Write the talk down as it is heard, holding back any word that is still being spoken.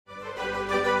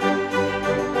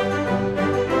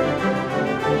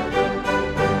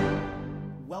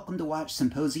Watch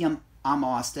Symposium. I'm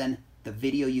Austin. The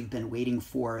video you've been waiting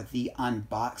for, the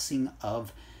unboxing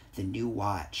of the new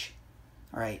watch.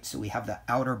 All right, so we have the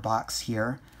outer box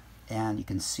here, and you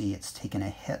can see it's taken a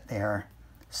hit there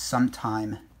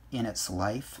sometime in its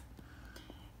life.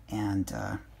 And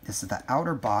this is the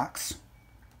outer box.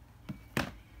 And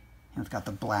it's got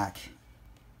the black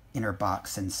inner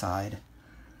box inside.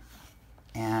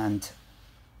 And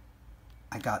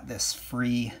I got this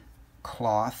free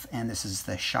cloth, and this is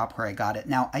the shop where I got it.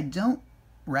 Now, I don't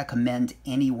recommend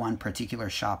any one particular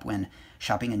shop when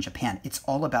shopping in Japan. It's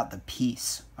all about the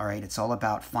piece, all right? It's all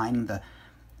about finding the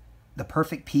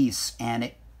perfect piece, and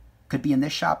it could be in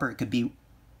this shop or it could be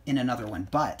in another one.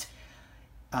 But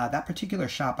that particular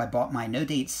shop, I bought my No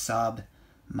Date Sub,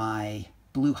 my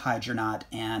Blue Hydronaut,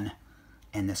 and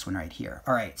this one right here.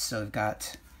 All right, so I've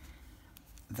got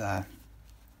the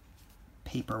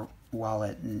paper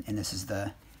wallet, and this is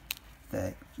the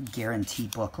guarantee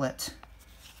booklet.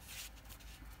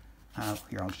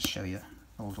 Here, I'll just show you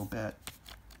a little bit.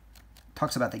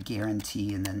 Talks about the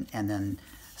guarantee, and then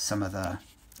some of the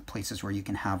places where you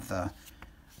can have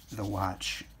the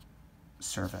watch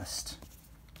serviced.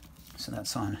 So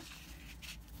that's on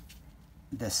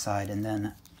this side, and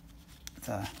then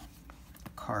the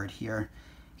card here.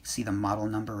 You can see the model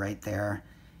number right there.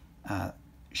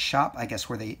 Shop, I guess,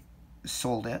 where they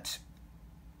sold it,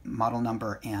 model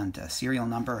number and serial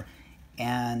number,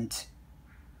 and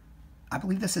I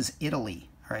believe this is Italy,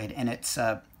 right? And it's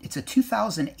a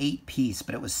 2008 piece,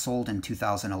 but it was sold in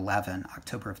 2011,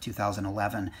 October of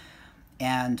 2011,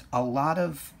 and a lot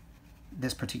of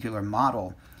this particular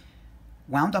model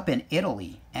wound up in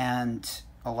Italy, and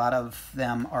a lot of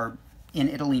them are in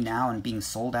Italy now and being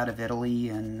sold out of Italy,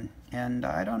 and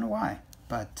I don't know why,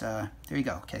 but there you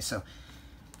go. Okay, so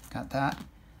got that.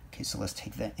 Okay, so let's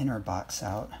take the inner box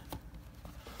out.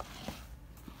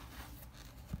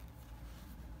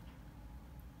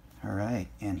 All right,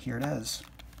 and here it is.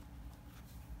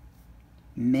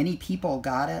 Many people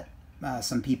got it.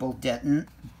 Some people didn't,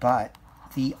 but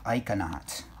the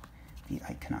Iconaut. The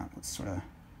Iconaut. Let's sort of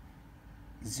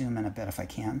zoom in a bit if I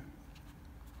can.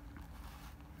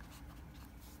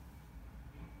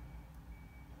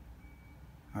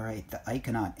 All right, the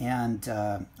Iconaut. And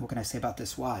what can I say about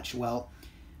this watch? Well,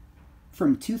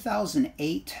 from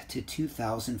 2008 to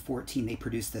 2014, they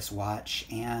produced this watch,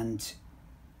 and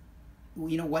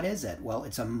you know, what is it? Well,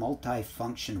 it's a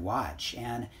multi-function watch,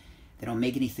 and they don't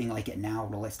make anything like it now.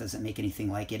 Rolex doesn't make anything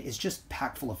like it. It's just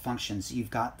packed full of functions. You've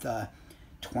got the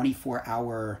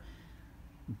 24-hour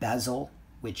bezel,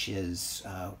 which is,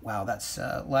 wow, that's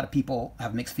a lot of people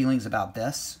have mixed feelings about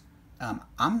this.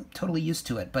 I'm totally used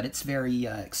to it, but it's very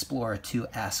Explorer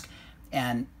 2-esque,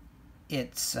 and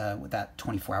it's with that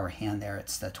 24-hour hand there.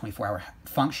 It's the 24-hour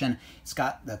function. It's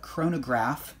got the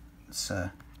chronograph. Let's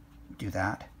do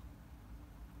that.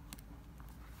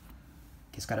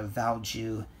 It's got a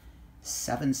Valjoux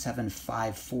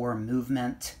 7754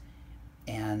 movement,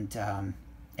 and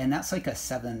that's like a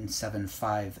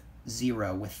 7750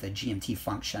 with the GMT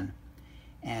function,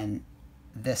 and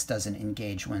this doesn't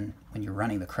engage when you're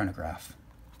running the chronograph.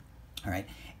 All right,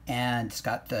 and it's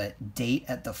got the date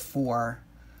at the 4.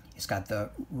 It's got the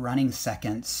running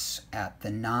seconds at the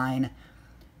 9,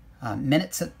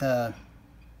 minutes at the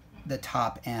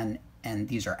top, and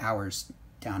these are hours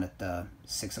down at the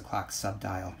 6 o'clock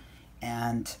subdial.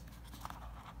 And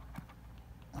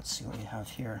let's see what we have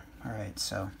here. All right,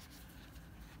 so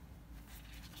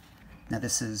now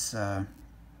this is an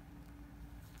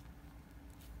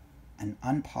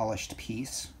unpolished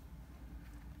piece.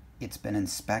 It's been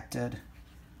inspected,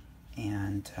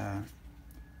 and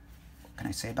what can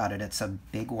I say about it? It's a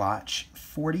big watch,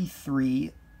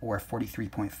 43 or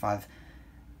 43.5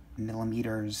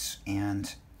 millimeters,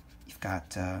 and you've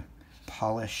got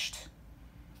polished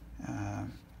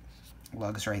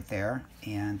lugs right there,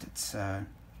 and it's yeah,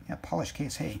 polished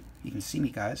case. Hey, you can see me,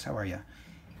 guys. How are you?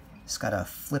 It's got a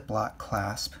flip lock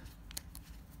clasp.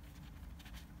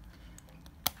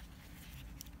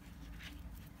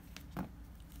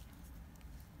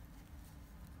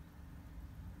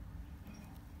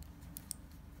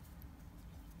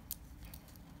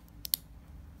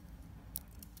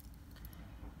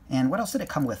 And what else did it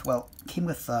come with? Well, it came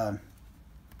with the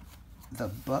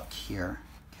book here,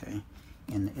 okay,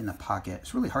 in the pocket.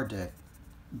 It's really hard to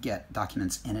get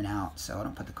documents in and out, so I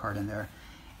don't put the card in there.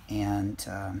 And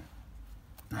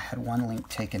I had one link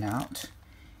taken out.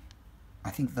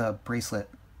 I think the bracelet,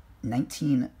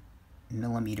 19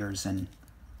 millimeters, and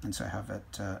so I have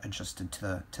it adjusted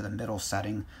to the middle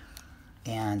setting,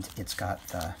 and it's got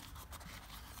the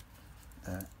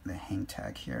hang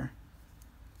tag here.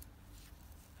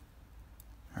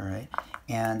 All right,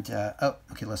 And, oh,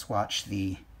 okay, let's watch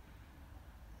the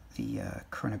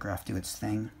chronograph do its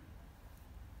thing.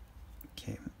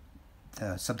 Okay,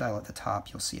 the subdial at the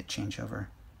top, you'll see it change over.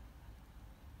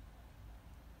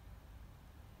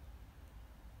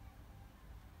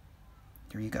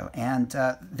 There you go. And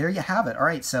there you have it. All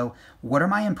right, so what are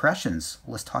my impressions?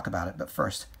 Let's talk about it. But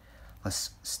first, let's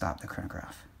stop the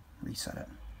chronograph, reset it.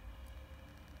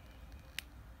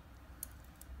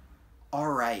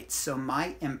 All right, so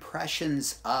my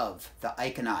impressions of the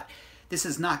Iconaut. This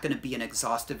is not going to be an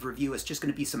exhaustive review. It's just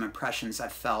going to be some impressions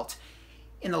I've felt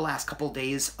in the last couple of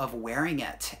days of wearing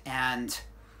it. And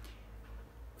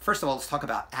first of all, let's talk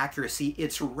about accuracy.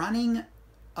 It's running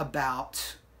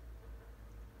about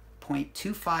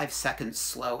 0.25 seconds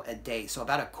slow a day, so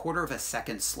about a quarter of a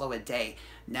second slow a day.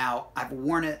 Now, I've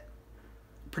worn it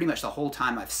pretty much the whole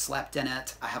time I've slept in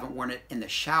it. I haven't worn it in the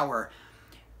shower,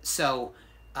 so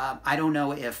I don't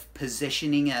know if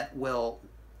positioning it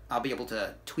I'll be able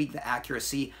to tweak the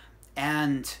accuracy,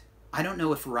 and I don't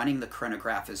know if running the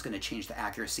chronograph is going to change the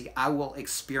accuracy. I will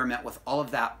experiment with all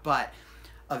of that, but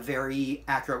a very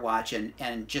accurate watch,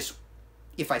 and just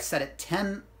if I set it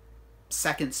 10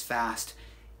 seconds fast,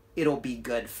 it'll be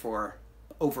good for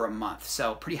over a month.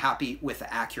 So pretty happy with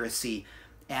the accuracy.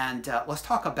 And let's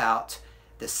talk about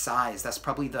the size. That's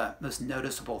probably the most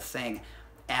noticeable thing.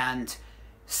 And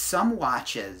some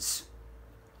watches,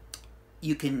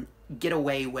 you can get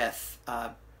away with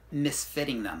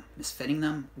misfitting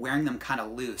them, wearing them kind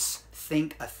of loose.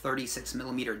 Think a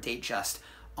 36mm Datejust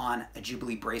on a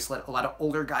Jubilee bracelet. A lot of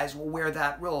older guys will wear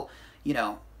that real,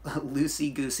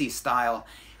 loosey-goosey style.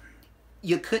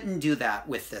 You couldn't do that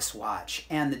with this watch.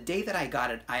 And the day that I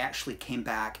got it, I actually came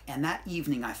back, and that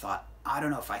evening I thought, I don't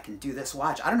know if I can do this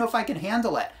watch. I don't know if I can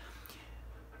handle it.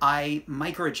 I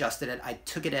micro-adjusted it. I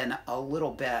took it in a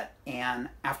little bit, and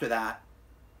after that,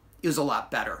 it was a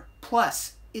lot better.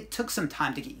 Plus, it took some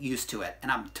time to get used to it,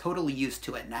 and I'm totally used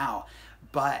to it now.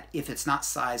 But if it's not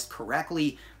sized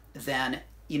correctly, then,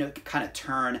 it can kind of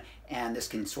turn, and this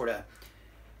can sort of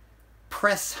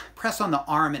press on the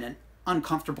arm in an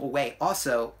uncomfortable way.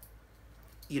 Also,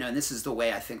 and this is the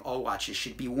way I think all watches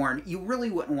should be worn, you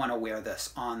really wouldn't want to wear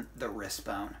this on the wrist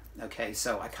bone. Okay,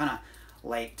 so I kind of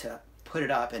like to put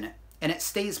it up, and it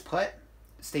stays put.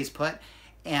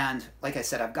 And like I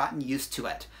said, I've gotten used to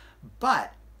it.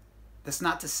 But that's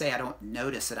not to say I don't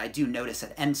notice it. I do notice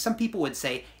it. And some people would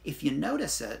say, if you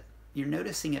notice it, you're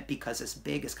noticing it because it's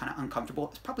big, it's kind of uncomfortable.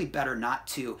 It's probably better not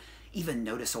to even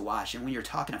notice a watch. And when you're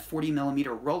talking a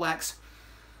 40mm Rolex,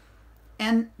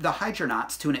 and the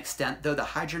Hydronauts to an extent, though the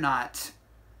Hydronaut,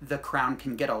 the crown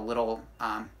can get a little,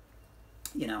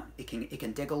 it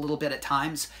can dig a little bit at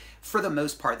times. For the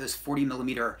most part, those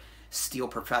 40mm steel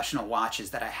professional watches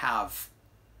that I have,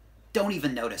 don't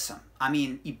even notice them. I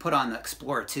mean, you put on the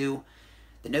Explorer 2,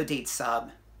 the No Date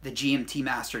Sub, the GMT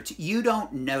Master 2, you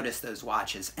don't notice those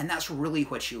watches, and that's really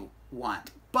what you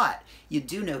want. But you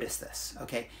do notice this,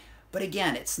 okay? But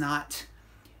again, it's not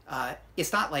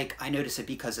like I notice it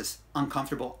because it's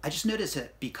uncomfortable. I just notice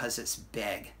it because it's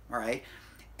big, all right?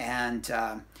 And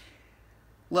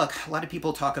look, a lot of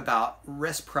people talk about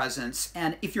wrist presence,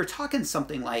 and if you're talking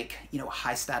something like, a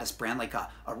high status brand like a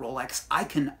Rolex, I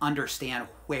can understand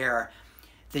where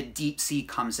the deep sea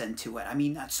comes into it. I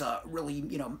mean, that's a really,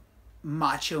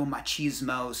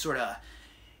 machismo sort of,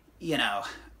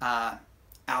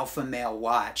 alpha male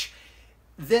watch.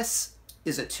 This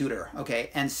is a Tudor,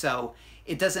 okay? And so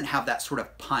it doesn't have that sort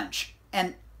of punch.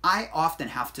 And I often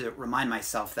have to remind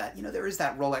myself that, there is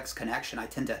that Rolex connection. I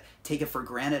tend to take it for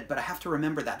granted, but I have to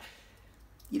remember that,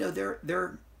 there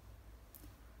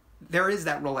is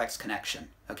that Rolex connection,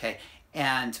 okay?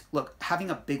 And look,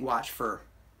 having a big watch for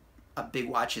a big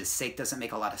watch's sake doesn't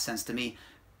make a lot of sense to me.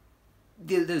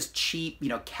 Those cheap,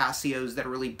 Casios that are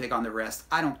really big on the wrist,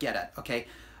 I don't get it, okay?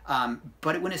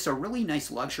 But when it's a really nice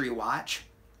luxury watch,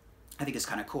 I think it's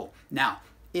kind of cool. Now,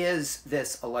 is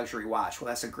this a luxury watch? Well,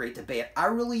 that's a great debate. I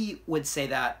really would say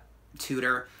that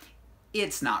Tudor,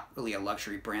 it's not really a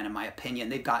luxury brand in my opinion.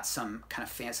 They've got some kind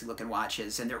of fancy looking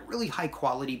watches and they're really high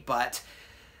quality, but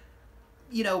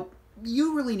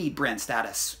you really need brand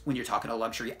status when you're talking a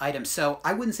luxury item. So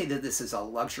I wouldn't say that this is a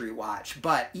luxury watch,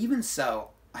 but even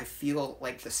so, I feel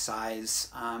like the size,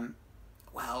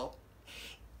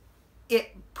 it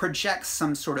projects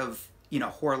some sort of,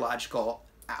 horological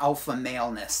alpha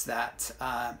maleness that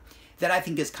I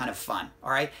think is kind of fun,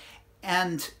 all right?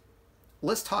 And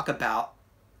let's talk about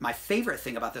my favorite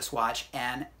thing about this watch,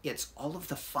 and it's all of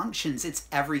the functions. It's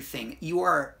everything. You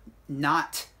are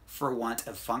not for want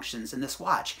of functions in this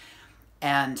watch.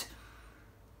 And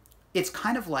it's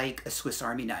kind of like a Swiss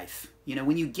Army knife.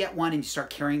 When you get one and you start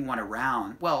carrying one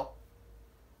around, well,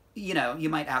 you know, you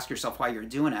might ask yourself why you're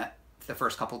doing it the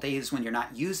first couple days when you're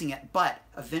not using it, but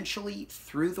eventually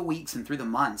through the weeks and through the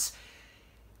months,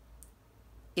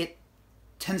 it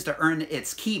tends to earn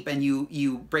its keep, and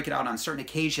you break it out on certain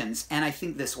occasions. And I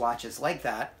think this watch is like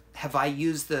that. Have I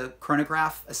used the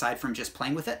chronograph aside from just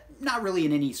playing with it? Not really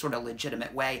in any sort of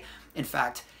legitimate way. In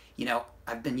fact, you know,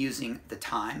 I've been using the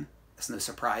time, that's no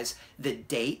surprise, the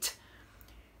date,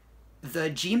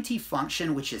 the GMT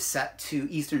function, which is set to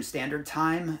Eastern Standard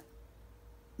Time.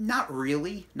 Not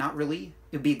really, not really.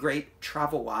 It would be a great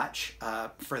travel watch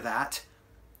for that.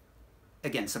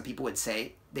 Again, some people would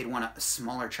say they'd want a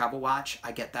smaller travel watch.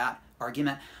 I get that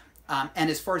argument. And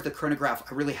as far as the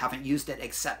chronograph, I really haven't used it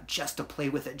except just to play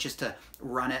with it, just to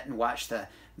run it and watch the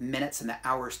minutes and the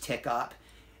hours tick up.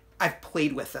 I've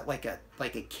played with it like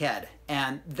a kid,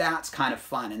 and that's kind of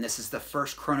fun. And this is the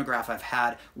first chronograph I've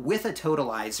had with a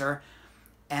totalizer,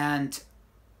 and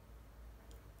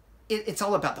it's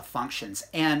all about the functions.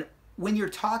 And when you're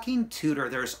talking Tudor,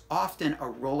 there's often a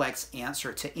Rolex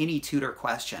answer to any Tudor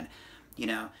question. You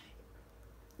know,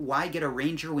 why get a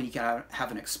Ranger when you can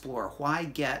have an Explorer? Why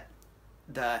get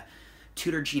the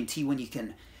Tudor GMT when you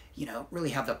can, you know,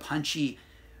 really have the punchy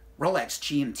Rolex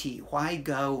GMT? Why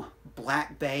go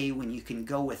Black Bay when you can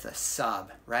go with a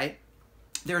sub, right?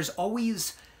 There's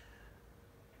always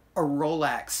a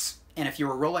Rolex, and if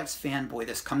you're a Rolex fanboy,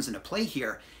 this comes into play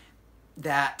here,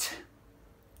 that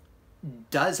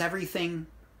does everything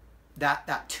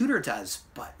that Tudor does,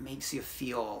 but makes you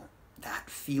feel that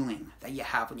feeling that you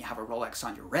have when you have a Rolex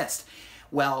on your wrist.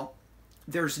 Well,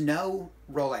 there's no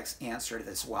Rolex answer to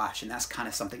this watch, and that's kind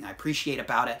of something I appreciate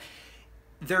about it.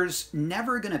 There's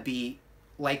never going to be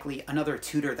likely another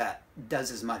Tudor that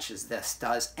does as much as this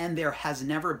does, and there has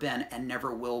never been and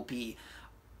never will be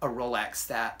a Rolex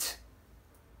that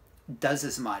does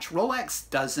as much. Rolex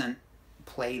doesn't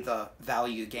play the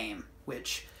value game,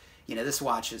 which, you know, this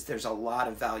watch is, there's a lot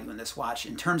of value in this watch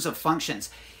in terms of functions.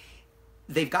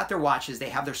 They've got their watches, they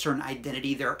have their certain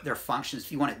identity, their functions.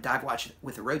 If you want a dive watch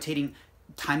with a rotating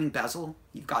timing bezel,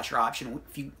 you've got your option.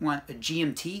 If you want a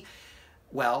GMT,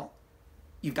 well,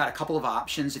 you've got a couple of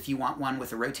options. If you want one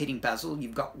with a rotating bezel,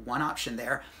 you've got one option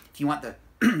there. If you want the,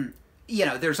 you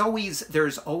know, there's always,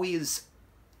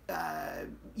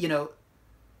 you know,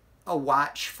 a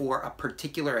watch for a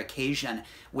particular occasion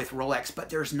with Rolex, but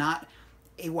there's not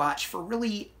a watch for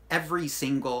really every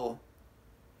single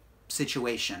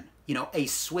situation. You know, a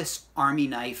Swiss Army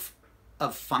knife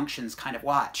of functions kind of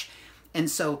watch. And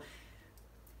so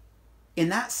in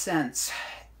that sense,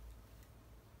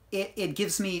 it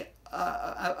gives me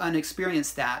an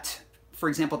experience that, for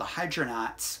example, the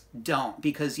Hydronauts don't,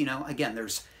 because, you know, again,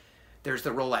 there's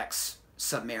the Rolex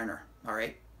Submariner, all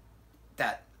right,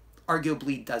 that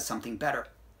arguably does something better.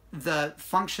 The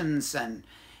functions, and,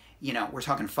 you know, we're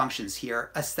talking functions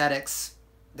here, aesthetics,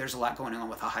 there's a lot going on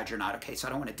with a Hydronaut, okay, so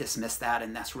I don't want to dismiss that,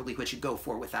 and that's really what you go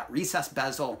for with that recessed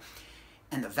bezel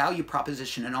and the value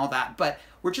proposition and all that, but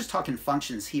we're just talking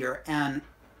functions here, and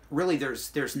really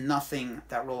there's nothing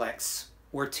that Rolex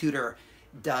or Tudor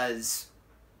does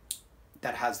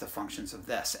that has the functions of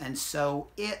this, and so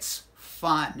it's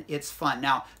fun. It's fun.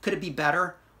 Now, could it be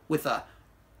better with a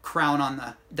crown on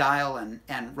the dial and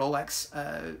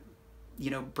Rolex, you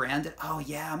know, branded? Oh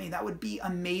yeah, I mean, that would be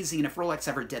amazing. And if Rolex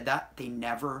ever did that, they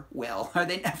never will, or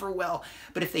they never will.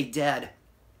 But if they did,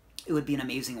 it would be an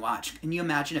amazing watch. Can you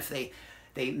imagine if they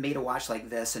made a watch like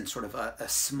this in sort of a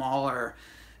smaller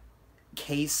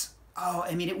case? Oh,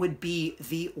 I mean, it would be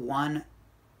the one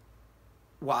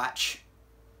watch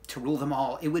to rule them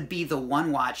all. It would be the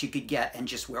one watch you could get and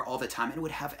just wear all the time. It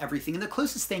would have everything. And the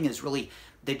closest thing is really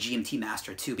the GMT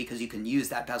Master 2, because you can use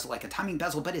that bezel like a timing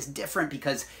bezel, but it's different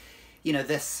because, you know,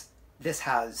 this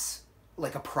has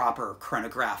like a proper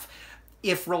chronograph.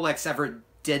 If Rolex ever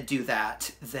did do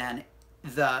that, then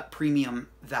the premium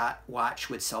that watch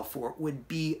would sell for would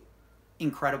be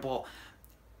incredible.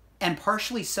 And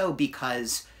partially so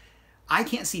because I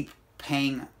can't see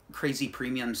paying crazy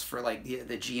premiums for like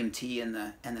the GMT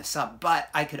and the sub, but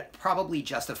I could probably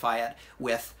justify it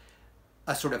with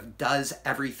a sort of does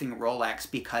everything Rolex,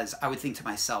 because I would think to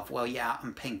myself, well, yeah,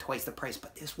 I'm paying twice the price,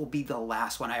 but this will be the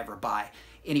last one I ever buy.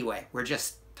 Anyway, we're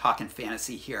just talking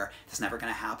fantasy here. It's never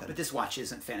going to happen. But this watch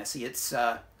isn't fantasy. It's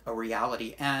a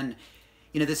reality. And,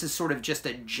 you know, this is sort of just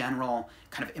a general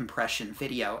kind of impression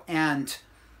video. And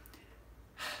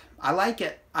I like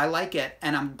it. I like it.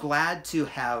 And I'm glad to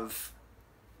have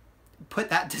put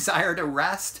that desire to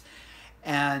rest.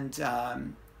 And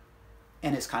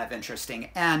it's kind of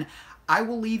interesting. And I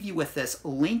will leave you with this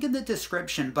link in the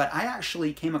description, but I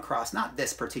actually came across, not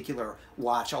this particular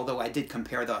watch, although I did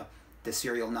compare the the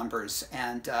serial numbers.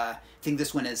 And I think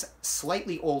this one is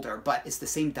slightly older, but it's the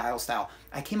same dial style.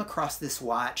 I came across this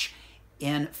watch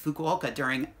in Fukuoka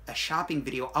during a shopping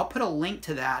video. I'll put a link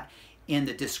to that in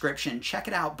the description. Check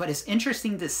it out. But it's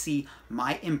interesting to see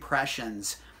my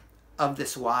impressions of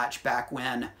this watch back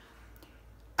when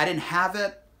I didn't have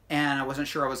it and I wasn't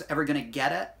sure I was ever going to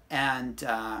get it. And you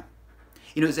know,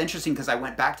 it was interesting because I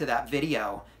went back to that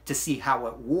video to see how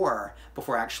it wore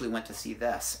before I actually went to see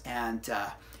this. And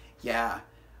yeah,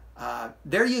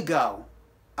 there you go.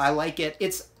 I like it.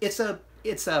 It's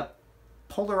a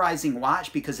polarizing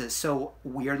watch because it's so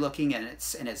weird looking and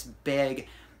it's big,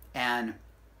 and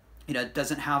you know, it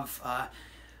doesn't have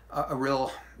a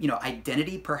real, you know,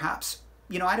 identity perhaps.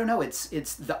 You know, I don't know. It's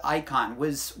the icon.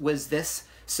 Was this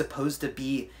supposed to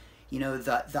be, you know,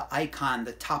 the icon,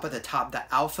 the top of the top,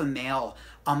 the alpha male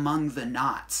among the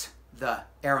knots, the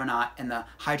aeronaut and the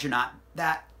hydronaut,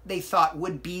 that they thought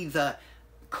would be the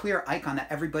clear icon that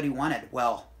everybody wanted?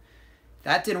 Well,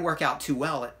 that didn't work out too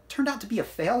well. It turned out to be a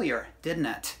failure, didn't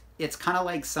it? It's kind of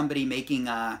like somebody making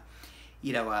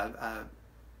you know,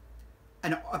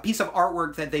 a piece of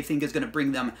artwork that they think is going to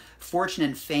bring them fortune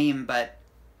and fame, but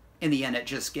in the end it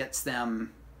just gets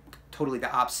them totally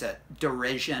the opposite: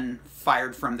 derision,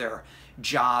 fired from their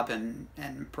job, and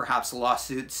perhaps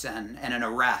lawsuits and an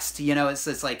arrest. You know,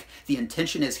 it's like the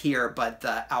intention is here, but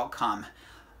the outcome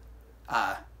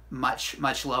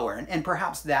much lower. And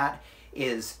perhaps that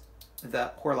is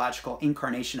the horological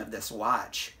incarnation of this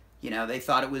watch. You know, they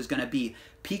thought it was going to be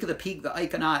peak of the peak, the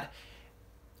Iconaut,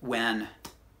 when it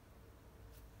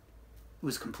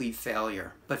was complete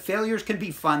failure. But failures can be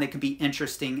fun, they can be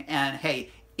interesting, and hey,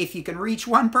 if you can reach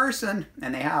one person,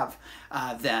 and they have,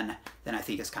 then I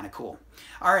think it's kind of cool.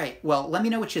 All right, well, let me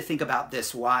know what you think about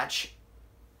this watch.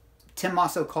 Tim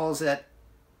Mosso calls it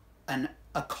an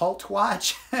occult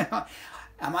watch.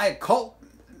 Am I a cult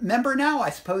member now?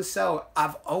 I suppose so.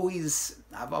 I've always,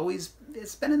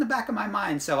 it's been in the back of my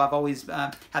mind, so I've always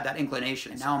had that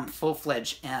inclination. And now I'm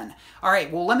full-fledged in. All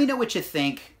right, well, let me know what you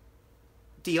think.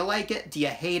 Do you like it? Do you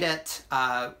hate it?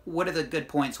 What are the good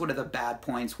points? What are the bad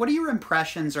points? What are your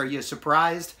impressions? Are you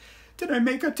surprised? Did I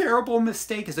make a terrible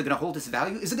mistake? Is it going to hold its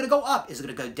value? Is it going to go up? Is it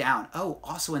going to go down? Oh,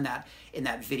 also in that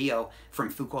video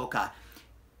from Fukuoka,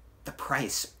 the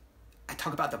price. I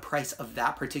talk about the price of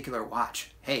that particular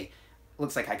watch. Hey,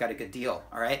 looks like I got a good deal.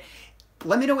 All right.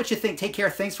 Let me know what you think. Take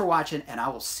care. Thanks for watching, and I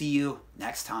will see you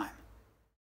next time.